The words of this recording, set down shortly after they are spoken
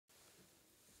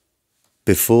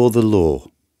Before the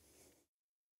law.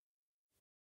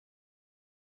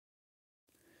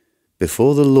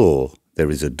 Before the law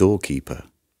there is a doorkeeper.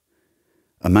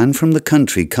 A man from the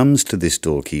country comes to this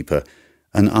doorkeeper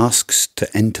and asks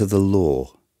to enter the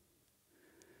law.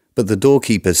 But the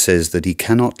doorkeeper says that he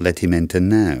cannot let him enter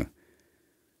now.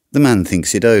 The man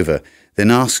thinks it over,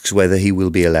 then asks whether he will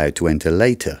be allowed to enter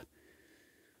later.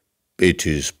 "It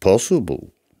is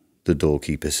possible," the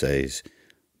doorkeeper says,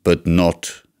 "but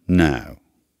not now."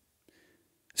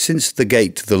 Since the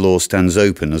gate to the law stands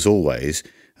open as always,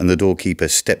 and the doorkeeper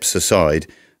steps aside,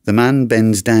 the man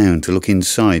bends down to look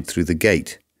inside through the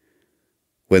gate.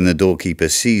 When the doorkeeper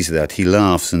sees that, he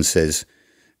laughs and says,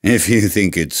 "If you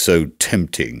think it's so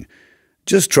tempting,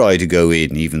 just try to go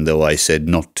in even though I said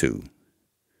not to.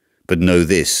 But know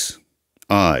this,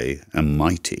 I am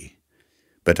mighty,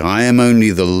 but I am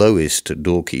only the lowest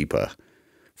doorkeeper.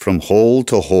 From hall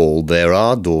to hall there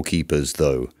are doorkeepers,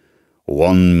 though,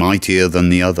 one mightier than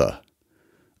the other.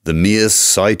 The mere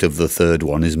sight of the third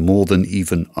one is more than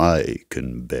even I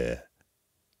can bear."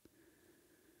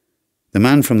 The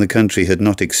man from the country had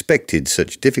not expected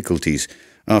such difficulties.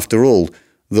 After all,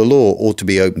 the law ought to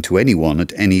be open to anyone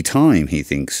at any time, he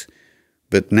thinks.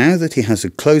 But now that he has a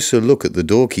closer look at the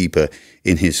doorkeeper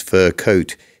in his fur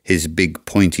coat, his big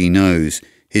pointy nose,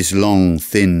 his long,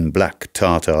 thin, black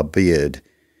tartar beard,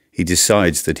 he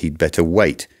decides that he'd better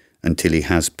wait until he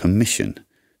has permission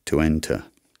to enter.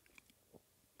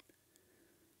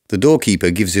 The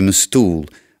doorkeeper gives him a stool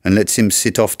and lets him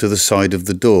sit off to the side of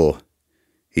the door.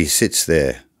 He sits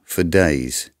there for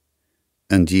days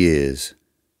and years.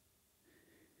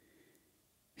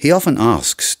 He often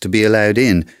asks to be allowed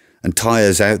in and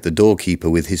tires out the doorkeeper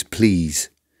with his pleas.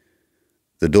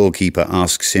 The doorkeeper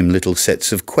asks him little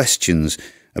sets of questions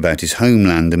about his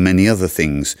homeland and many other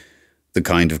things, the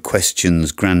kind of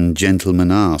questions grand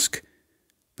gentlemen ask.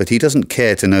 But he doesn't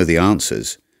care to know the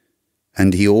answers,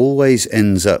 and he always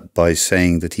ends up by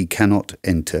saying that he cannot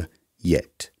enter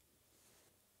yet.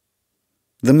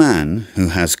 The man, who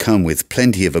has come with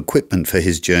plenty of equipment for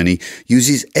his journey,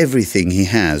 uses everything he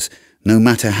has, no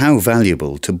matter how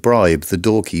valuable, to bribe the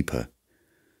doorkeeper.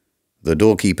 The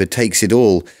doorkeeper takes it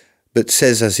all, but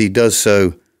says as he does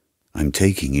so, "I'm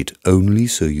taking it only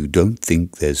so you don't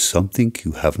think there's something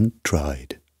you haven't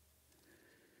tried."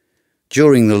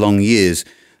 During the long years,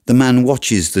 the man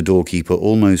watches the doorkeeper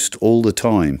almost all the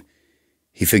time.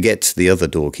 He forgets the other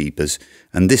doorkeepers,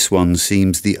 and this one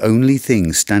seems the only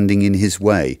thing standing in his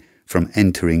way from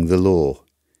entering the law.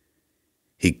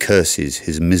 He curses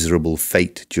his miserable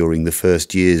fate during the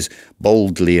first years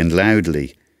boldly and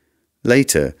loudly.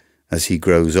 Later, as he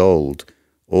grows old,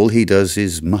 all he does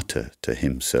is mutter to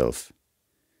himself.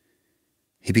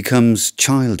 He becomes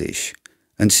childish,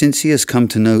 and since he has come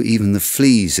to know even the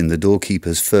fleas in the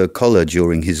doorkeeper's fur collar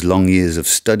during his long years of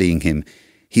studying him,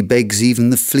 he begs even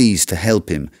the fleas to help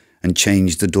him and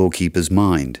change the doorkeeper's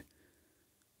mind.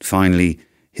 Finally,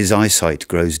 his eyesight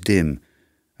grows dim,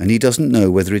 and he doesn't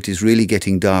know whether it is really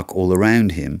getting dark all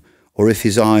around him or if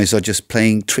his eyes are just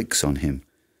playing tricks on him.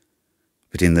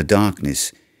 But in the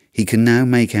darkness, he can now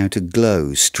make out a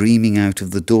glow streaming out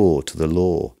of the door to the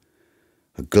law,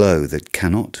 a glow that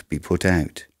cannot be put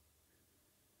out.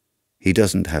 He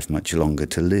doesn't have much longer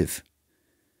to live.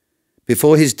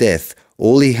 Before his death,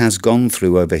 all he has gone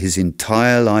through over his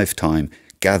entire lifetime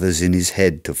gathers in his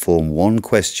head to form one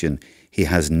question he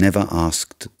has never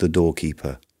asked the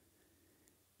doorkeeper.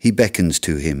 He beckons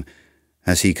to him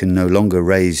as he can no longer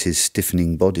raise his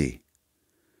stiffening body.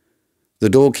 The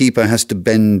doorkeeper has to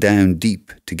bend down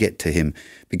deep to get to him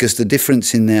because the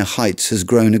difference in their heights has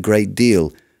grown a great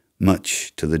deal,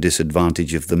 much to the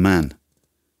disadvantage of the man.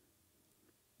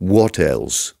 "What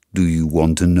else do you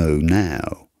want to know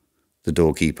now?" the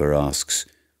doorkeeper asks.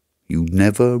 "You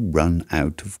never run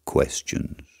out of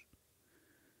questions."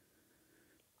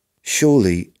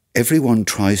 "Surely everyone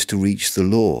tries to reach the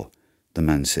law," the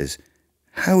man says.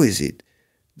 "How is it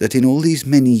that in all these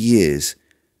many years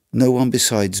no one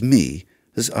besides me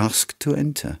has asked to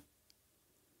enter?"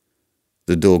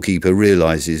 The doorkeeper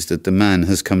realizes that the man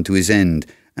has come to his end,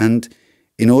 and,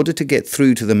 in order to get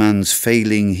through to the man's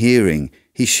failing hearing,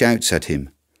 he shouts at him,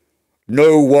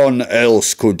 "No one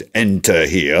else could enter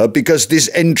here because this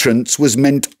entrance was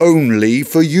meant only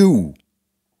for you.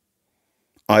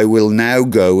 I will now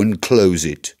go and close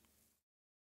it."